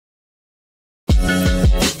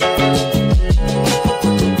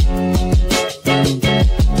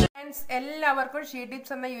എല്ലാവർക്കും she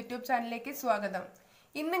tips എന്ന YouTube ചാനലിലേക്ക് സ്വാഗതം.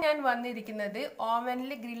 ഇന്ന് ഞാൻ വന്നിരിക്കുന്നത്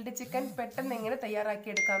ഓവനിൽ ഗ്രിൽഡ് ചിക്കൻ പെട്ടെന്ന് എങ്ങനെ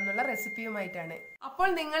തയ്യാറാക്കിയെടുക്കാം എന്നുള്ള റെസിപ്പിയുമായിട്ടാണ്. അപ്പോൾ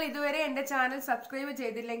നിങ്ങൾ ഇതുവരെ എൻ്റെ ചാനൽ സബ്സ്ക്രൈബ്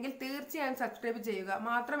ചെയ്തില്ലെങ്കിൽ തീർച്ചയായും സബ്സ്ക്രൈബ് ചെയ്യുക.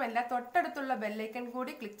 മാത്രമല്ല തൊട്ടടുത്തുള്ള ബെല്ലൈക്കൺ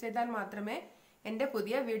കൂടി ക്ലിക്ക് ചെയ്താൽ മാത്രമേ എൻ്റെ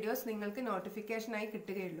പുതിയ വീഡിയോസ് നിങ്ങൾക്ക് നോട്ടിഫിക്കേഷനായി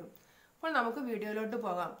കിട്ടുകയുള്ളൂ. അപ്പോൾ നമുക്ക് വീഡിയോയിലോട്ട്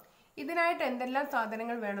പോകാം. ഇതിനായിട്ട് എന്തെല്ലാം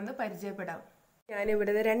സാധനങ്ങൾ വേണമെന്ന് പരിചയപ്പെടാം.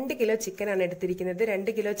 ഞാനിവിടെ 2 കിലോ ചിക്കനാണ് എടുത്തിരിക്കുന്നത്.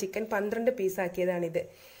 2 കിലോ ചിക്കൻ 12 പീസാക്കിയതാണിത്.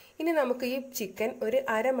 ഇനി നമുക്ക് ഈ ചിക്കൻ ഒരു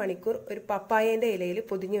അരമണിക്കൂർ ഒരു പപ്പായേൻ്റെ ഇലയിൽ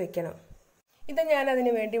പൊതിഞ്ഞു വെക്കണം. ഇത് ഞാൻ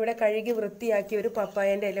അതിന് വേണ്ടി ഇവിടെ കഴുകി വൃത്തിയാക്കി ഒരു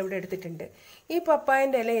പപ്പായേൻ്റെ ഇല ഇവിടെ എടുത്തിട്ടുണ്ട്. ഈ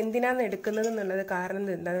പപ്പായേൻ്റെ ഇല എന്തിനാണ് എടുക്കുന്നത് എന്നുള്ളത്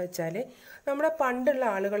കാരണം എന്താണെന്ന് വെച്ചാൽ നമ്മുടെ പണ്ടുള്ള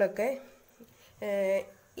ആളുകളൊക്കെ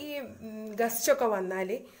ഈ ഗസ്റ്റൊക്കെ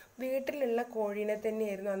വന്നാൽ വീട്ടിലുള്ള കോഴീനെ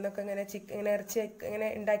തന്നെയായിരുന്നു അന്നൊക്കെ ഇങ്ങനെ ഇറച്ചി ഇങ്ങനെ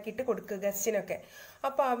ഉണ്ടാക്കിയിട്ട് കൊടുക്കുക ഗസ്റ്റിനൊക്കെ.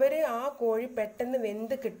 അപ്പോൾ അവർ ആ കോഴി പെട്ടെന്ന്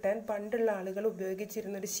വെന്ത് കിട്ടാൻ പണ്ടുള്ള ആളുകൾ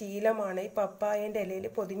ഉപയോഗിച്ചിരുന്നൊരു ശീലമാണ് ഈ പപ്പായേൻ്റെ ഇലയിൽ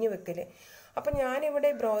പൊതിഞ്ഞ് വെക്കൽ. അപ്പോൾ ഞാനിവിടെ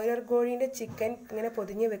ബ്രോയിലർ കോഴീൻ്റെ ചിക്കൻ ഇങ്ങനെ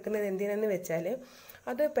പൊതിഞ്ഞ് വെക്കുന്നത് എന്തിനാന്ന് വെച്ചാൽ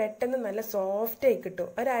അത് പെട്ടെന്ന് നല്ല സോഫ്റ്റായി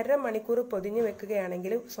കിട്ടും. ഒരു അരമണിക്കൂർ പൊതിഞ്ഞ്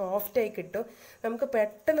വെക്കുകയാണെങ്കിൽ സോഫ്റ്റായി കിട്ടും. നമുക്ക്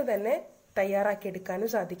പെട്ടെന്ന് തന്നെ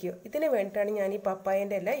തയ്യാറാക്കിയെടുക്കാനും സാധിക്കും. ഇതിന് വേണ്ടിയിട്ടാണ് ഞാൻ ഈ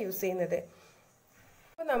പപ്പായേൻ്റെ ഇല യൂസ് ചെയ്യുന്നത്.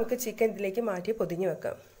 അപ്പോൾ നമുക്ക് ചിക്കൻ ഇതിലേക്ക് മാറ്റി പൊതിഞ്ഞ്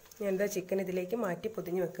വെക്കാം. ഞാനിതാ ചിക്കൻ ഇതിലേക്ക് മാറ്റി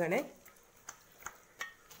പൊതിഞ്ഞ് വെക്കുകയാണേ.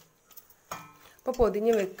 അപ്പോൾ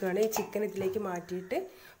പൊതിഞ്ഞ് വെക്കുകയാണ്. ഈ ചിക്കൻ ഇതിലേക്ക് മാറ്റിയിട്ട്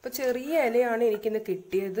അപ്പോൾ ചെറിയ ഇലയാണ് എനിക്കിന്ന്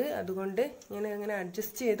കിട്ടിയത്. അതുകൊണ്ട് ഞാൻ അങ്ങനെ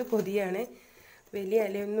അഡ്ജസ്റ്റ് ചെയ്ത് പൊതിയാണ്. വലിയ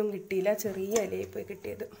ഇലയൊന്നും കിട്ടിയില്ല, ചെറിയ ഇലയിൽ പോയി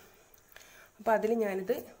കിട്ടിയത്. അപ്പോൾ അതിൽ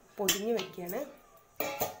ഞാനിത് പൊതിഞ്ഞ് വെക്കുകയാണ്.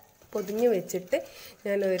 പൊതിഞ്ഞ് വെച്ചിട്ട്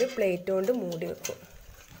ഞാനൊരു പ്ലേറ്റ് കൊണ്ട് മൂടി വെക്കും.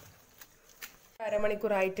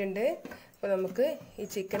 അരമണിക്കൂറായിട്ടുണ്ട്. അപ്പോൾ നമുക്ക് ഈ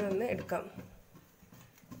ചിക്കൻ ഒന്ന് എടുക്കാം.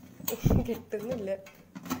 കിട്ടുന്നില്ല.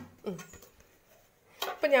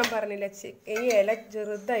 അപ്പം ഞാൻ പറഞ്ഞില്ല ഈ ഇല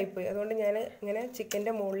ചെറുതായിപ്പോയി. അതുകൊണ്ട് ഞാൻ ഇങ്ങനെ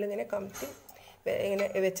ചിക്കൻ്റെ മുകളിൽ ഇങ്ങനെ കമത്തി ഇങ്ങനെ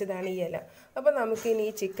വെച്ചതാണ് ഈ ഇല. അപ്പോൾ നമുക്കിനി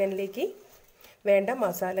ഈ ചിക്കനിലേക്ക് വേണ്ട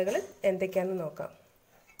മസാലകൾ എന്തൊക്കെയാണെന്ന് നോക്കാം.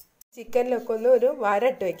 ചിക്കനിലൊക്കെ ഒന്ന് ഒരു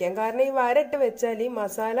വരട്ട് വയ്ക്കാം. കാരണം ഈ വരട്ട് വെച്ചാൽ ഈ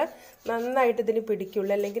മസാല നന്നായിട്ട് ഇതിന്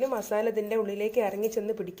പിടിക്കുള്ളൂ, അല്ലെങ്കിൽ മസാല ഇതിൻ്റെ ഉള്ളിലേക്ക് ഇറങ്ങി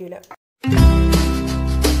ചെന്ന് പിടിക്കില്ല.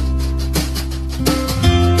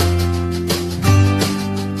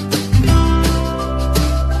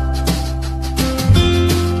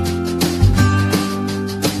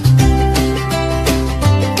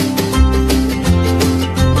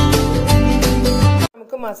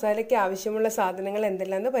 മസാലയ്ക്ക് ആവശ്യമുള്ള സാധനങ്ങൾ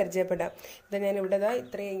എന്തെല്ലാമെന്ന് പരിചയപ്പെടാം. ഇത് ഞാൻ ഇവിടെ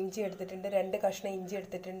ഇത്രയും ഇഞ്ചി എടുത്തിട്ടുണ്ട്, 2 കഷ്ണം ഇഞ്ചി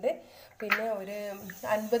എടുത്തിട്ടുണ്ട്. പിന്നെ ഒരു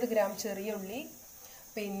 50 ഗ്രാം ചെറിയ ഉള്ളി,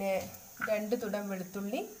 പിന്നെ 2 തുടം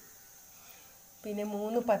വെളുത്തുള്ളി, പിന്നെ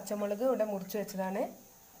 3 പച്ചമുളക് ഇവിടെ മുറിച്ച് വെച്ചതാണ്.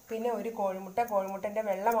 പിന്നെ ഒരു കോഴിമുട്ടൻ്റെ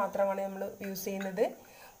വെള്ള മാത്രമാണ് നമ്മൾ യൂസ് ചെയ്യുന്നത്.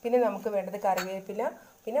 പിന്നെ നമുക്ക് വേണ്ടത് കറിവേപ്പില,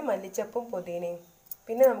 പിന്നെ മല്ലിച്ചപ്പും പുതിനയും.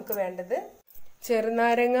 പിന്നെ നമുക്ക് വേണ്ടത്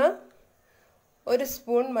ചെറുനാരങ്ങ, 1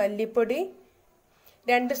 സ്പൂൺ മല്ലിപ്പൊടി,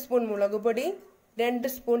 2 സ്പൂൺ മുളക് പൊടി, 2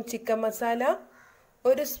 spoon chicken masala,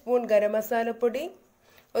 1 spoon garam മസാലപ്പൊടി,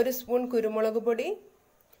 1 സ്പൂൺ കുരുമുളക് പൊടി,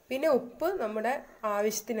 പിന്നെ ഉപ്പ് നമ്മുടെ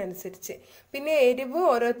ആവശ്യത്തിനനുസരിച്ച്. പിന്നെ എരിവ്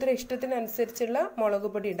ഓരോരുത്തരുടെ ഇഷ്ടത്തിനനുസരിച്ചുള്ള മുളക്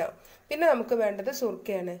പൊടി ഇടാം. പിന്നെ നമുക്ക് വേണ്ടത്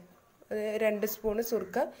സുർക്കയാണ്. 2 സ്പൂണ്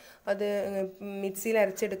സുർക്ക, അത് മിക്സിയിൽ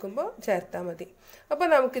അരച്ചെടുക്കുമ്പോൾ ചേർത്താൽ മതി. അപ്പോൾ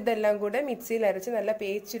നമുക്കിതെല്ലാം കൂടെ മിക്സിയിൽ അരച്ച് നല്ല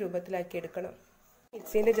പേസ്റ്റ് രൂപത്തിലാക്കി എടുക്കണം.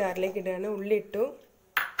 മിക്സീൻ്റെ ജാറിലേക്ക് ഇടുകയാണ്. ഉള്ളി ഇട്ടു,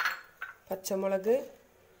 പച്ചമുളക്,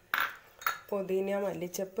 പുതിന,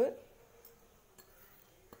 മല്ലിച്ചപ്പ്,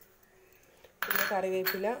 പിന്നെ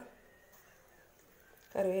കറിവേപ്പില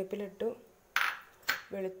ഇട്ടു,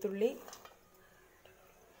 വെളുത്തുള്ളി.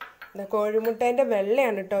 കോഴിമുട്ടേൻ്റെ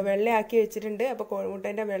വെള്ളയാണ് കേട്ടോ, വെള്ളയാക്കി വെച്ചിട്ടുണ്ട്. അപ്പോൾ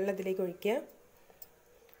കോഴിമുട്ടേൻ്റെ വെള്ളം ഇതിലേക്ക് ഒഴിക്കുക.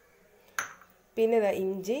 പിന്നെ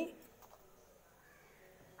ഇഞ്ചി,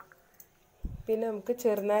 പിന്നെ നമുക്ക്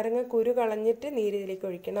ചെറുനാരങ്ങ കുരു കളഞ്ഞിട്ട് നീര് ഇതിലേക്ക്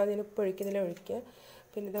ഒഴിക്കണം. അതിനിപ്പോൾ ഒഴിക്കുന്നില്ല, ഒഴിക്കുക.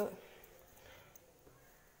 പിന്നെ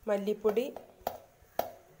മല്ലിപ്പൊടി,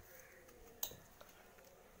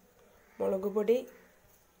 മുളക് പൊടി,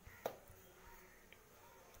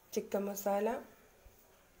 ചിക്കൻ മസാല,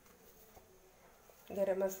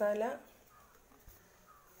 ഗരം മസാല,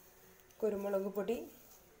 കുരുമുളക് പൊടി,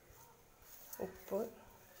 ഉപ്പ്.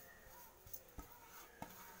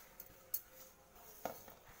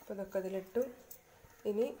 അപ്പോൾ ഇതൊക്കെ അതിലിട്ടു.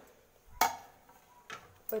 ഇനി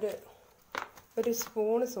ഒരു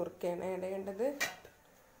സ്പൂണ് സുർക്കയാണ് ഇടേണ്ടത്.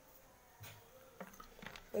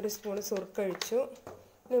 1 സ്പൂണ് സുർക്ക ഒഴിച്ചു.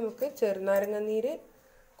 നമുക്ക് ചെറുനാരങ്ങ നീര്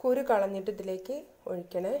കുരു കളഞ്ഞിട്ട് ഇതിലേക്ക്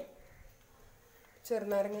ഒഴിക്കണേ.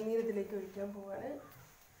 ചെറുനാരങ്ങ നീര് ഇതിലേക്ക് ഒഴിക്കാൻ പോവാണ്.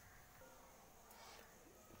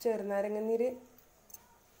 ചെറുനാരങ്ങ നീര്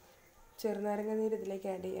ഇതിലേക്ക്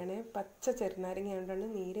ആഡ് ചെയ്യണേ. പച്ച ചെറുനാരങ്ങ കൊണ്ടാണ്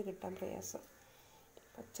നീര് കിട്ടാൻ പ്രയാസം.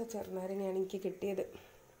 പച്ച ചെറുനാരങ്ങയാണ് എനിക്ക് കിട്ടിയത്.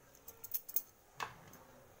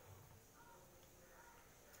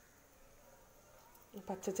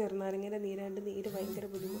 പച്ച ചെറുനാരങ്ങയുടെ നീരാണ്ട് നീര് ഭയങ്കര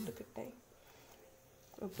ബുദ്ധിമുട്ട് കിട്ടാൻ.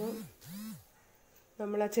 അപ്പോൾ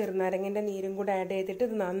നമ്മൾ ആ ചെറുനാരങ്ങൻ്റെ നീരും കൂടെ ആഡ് ചെയ്തിട്ട്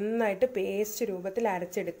ഇത് നന്നായിട്ട് പേസ്റ്റ് രൂപത്തിൽ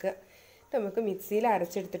അരച്ചെടുക്കുക. നമുക്ക് മിക്സിയിൽ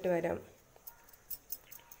അരച്ചെടുത്തിട്ട് വരാം.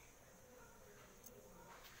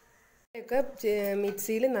 ഒക്കെ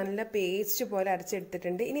മിക്സിയിൽ നല്ല പേസ്റ്റ് പോലെ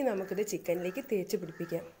അരച്ചെടുത്തിട്ടുണ്ട്. ഇനി നമുക്കിത് ചിക്കനിലേക്ക് തേച്ച്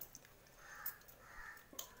പിടിപ്പിക്കാം.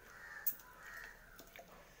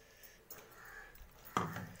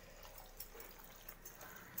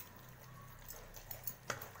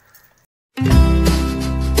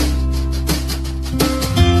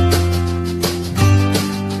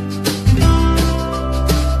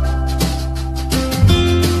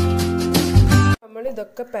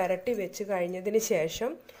 ഇതൊക്കെ പുരട്ടി വെച്ച് കഴിഞ്ഞതിന്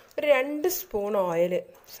ശേഷം ഒരു 2 സ്പൂൺ ഓയിൽ,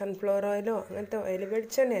 സൺഫ്ലവർ ഓയിലോ അങ്ങനത്തെ ഓയിൽ,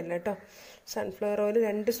 വെളിച്ചെണ്ണയല്ല കേട്ടോ, സൺഫ്ലവർ ഓയിൽ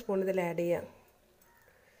 2 സ്പൂൺ ഇതിൽ ആഡ് ചെയ്യാം.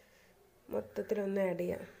 മൊത്തത്തിലൊന്ന് ആഡ്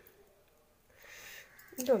ചെയ്യാം.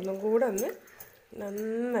 ഇതൊന്നും കൂടെ ഒന്ന്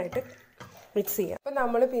നന്നായിട്ട് മിക്സ് ചെയ്യാം. അപ്പോൾ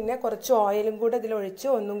നമ്മൾ പിന്നെ കുറച്ച് ഓയിലും കൂടെ ഇതിലൊഴിച്ച്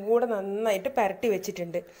ഒന്നും കൂടെ നന്നായിട്ട് പുരട്ടി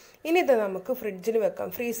വെച്ചിട്ടുണ്ട്. ഇനി ഇത് നമുക്ക് ഫ്രിഡ്ജിൽ വെക്കാം.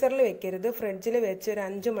 ഫ്രീസറിൽ വെക്കരുത്, ഫ്രിഡ്ജിൽ വെച്ച് ഒരു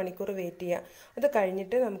 5 മണിക്കൂർ വെയിറ്റ് ചെയ്യുക. അത്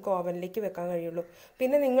കഴിഞ്ഞിട്ട് നമുക്ക് ഓവനിലേക്ക് വെക്കാൻ കഴിയുള്ളൂ.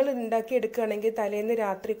 പിന്നെ നിങ്ങൾ ഉണ്ടാക്കി എടുക്കുകയാണെങ്കിൽ തലേന്ന്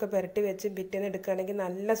രാത്രിയൊക്കെ പുരട്ടി വെച്ച് പിറ്റേന്ന് എടുക്കുകയാണെങ്കിൽ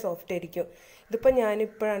നല്ല സോഫ്റ്റ് ആയിരിക്കും. ഇതിപ്പോൾ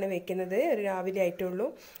ഞാനിപ്പോഴാണ് വെക്കുന്നത്, ഒരു രാവിലെ ആയിട്ടുള്ളൂ.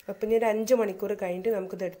 അപ്പോൾ ഇനി ഒരു 5 മണിക്കൂർ കഴിഞ്ഞിട്ട്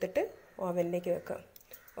നമുക്കിത് എടുത്തിട്ട് ഓവനിലേക്ക് വെക്കാം.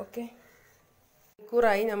 ഓക്കെ,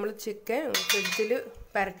 മണിക്കൂറായി നമ്മൾ ചിക്കൻ ഫ്രിഡ്ജിൽ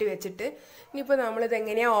പുരട്ടി വെച്ചിട്ട്. ഇനിയിപ്പോൾ നമ്മളിത്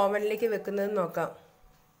എങ്ങനെയാണ് ഓവനിലേക്ക് വെക്കുന്നതെന്ന് നോക്കാം.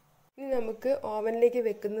 ഇനി നമുക്ക് ഓവനിലേക്ക്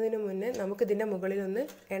വെക്കുന്നതിന് മുന്നേ നമുക്കിതിൻ്റെ മുകളിലൊന്ന്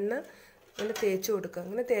എണ്ണ ഒന്ന് തേച്ച് കൊടുക്കാം.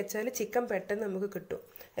 അങ്ങനെ തേച്ചാൽ ചിക്കൻ പെട്ടെന്ന് നമുക്ക് കിട്ടും.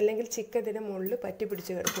 അല്ലെങ്കിൽ ചിക്കൻ ഇതിൻ്റെ മുകളിൽ പറ്റി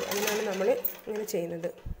പിടിച്ച് കിടക്കും. അങ്ങനെയാണ് നമ്മൾ ഇങ്ങനെ ചെയ്യുന്നത്.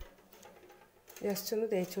 ജസ്റ്റ് ഒന്ന്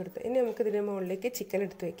തേച്ച് കൊടുത്ത് ഇനി നമുക്കിതിൻ്റെ മുകളിലേക്ക് ചിക്കൻ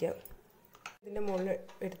എടുത്ത് വയ്ക്കാം. ഇതിൻ്റെ മുകളിൽ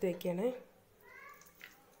എടുത്ത് വയ്ക്കുകയാണ്.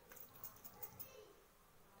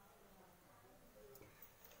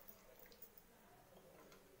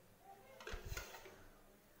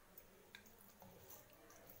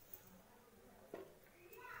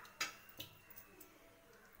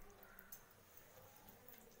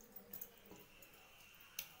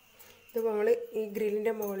 ഇത് നമ്മൾ ഈ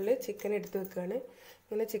ഗ്രില്ലിൻ്റെ മുകളിൽ ചിക്കൻ എടുത്ത് വെക്കുകയാണ്.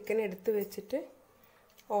 ഇങ്ങനെ ചിക്കൻ എടുത്ത് വെച്ചിട്ട്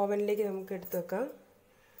ഓവനിലേക്ക് നമുക്ക് എടുത്ത് വെക്കാം.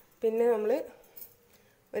 പിന്നെ നമ്മൾ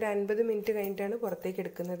ഒരു 50 മിനിറ്റ് കഴിഞ്ഞിട്ടാണ് പുറത്തേക്ക്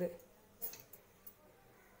എടുക്കുന്നത്.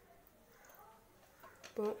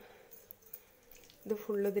 അപ്പോൾ ഇത്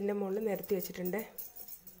ഫുള്ള് ഇതിൻ്റെ മുകളിൽ നിരത്തി വെച്ചിട്ടുണ്ട്.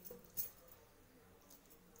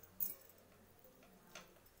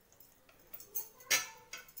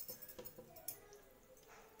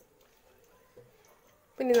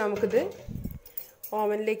 പിന്നെ നമുക്കിത്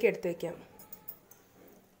ഓവനിലേക്ക് എടുത്ത് വയ്ക്കാം.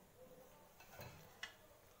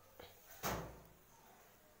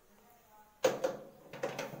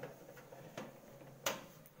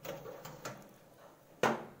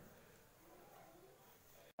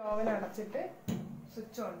 ഓവൻ അടച്ചിട്ട്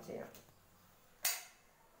സ്വിച്ച് ഓൺ ചെയ്യാം.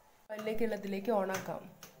 ഓവനിലേക്കുള്ളതിലേക്ക് ഓണാക്കാം.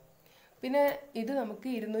 പിന്നെ ഇത് നമുക്ക്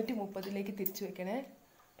 230ലേക്ക് തിരിച്ചു വെക്കണേ.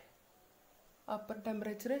 അപ്പർ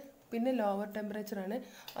ടെമ്പറേച്ചർ പിന്നെ ലോവർ ടെമ്പറേച്ചറാണ്,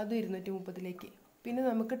 അതും 230ലേക്ക്. പിന്നെ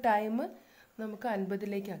നമുക്ക് ടൈം നമുക്ക്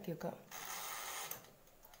 50ലേക്ക് ആക്കി വെക്കാം.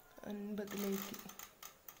 50ലേക്ക്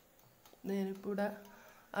ഞാനിപ്പോൾ ഇവിടെ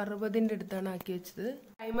 60ൻ്റെ അടുത്താണ് ആക്കി വെച്ചത്.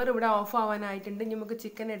 ടൈമർ ഇവിടെ ഓഫ് ആവാനായിട്ടുണ്ട്. ഇനി നമുക്ക്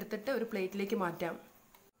ചിക്കൻ എടുത്തിട്ട് ഒരു പ്ലേറ്റിലേക്ക് മാറ്റാം.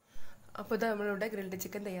 അപ്പോൾ ഇത് നമ്മളിവിടെ ഗ്രിൽഡ്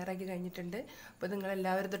ചിക്കൻ തയ്യാറാക്കി കഴിഞ്ഞിട്ടുണ്ട്. അപ്പോൾ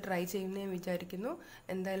നിങ്ങളെല്ലാവരും ഇത് ട്രൈ ചെയ്യുമെന്ന് ഞാൻ വിചാരിക്കുന്നു.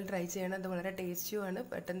 എന്തായാലും ട്രൈ ചെയ്യണം. അത് വളരെ ടേസ്റ്റിയുമാണ്,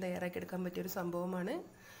 പെട്ടെന്ന് തയ്യാറാക്കി എടുക്കാൻ പറ്റിയൊരു സംഭവമാണ്.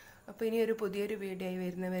 അപ്പോൾ ഇനി ഒരു പുതിയൊരു വീഡിയോ ആയി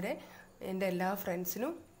വരുന്നവരെ എൻ്റെ എല്ലാ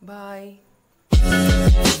ഫ്രണ്ട്സിനും ബായ്.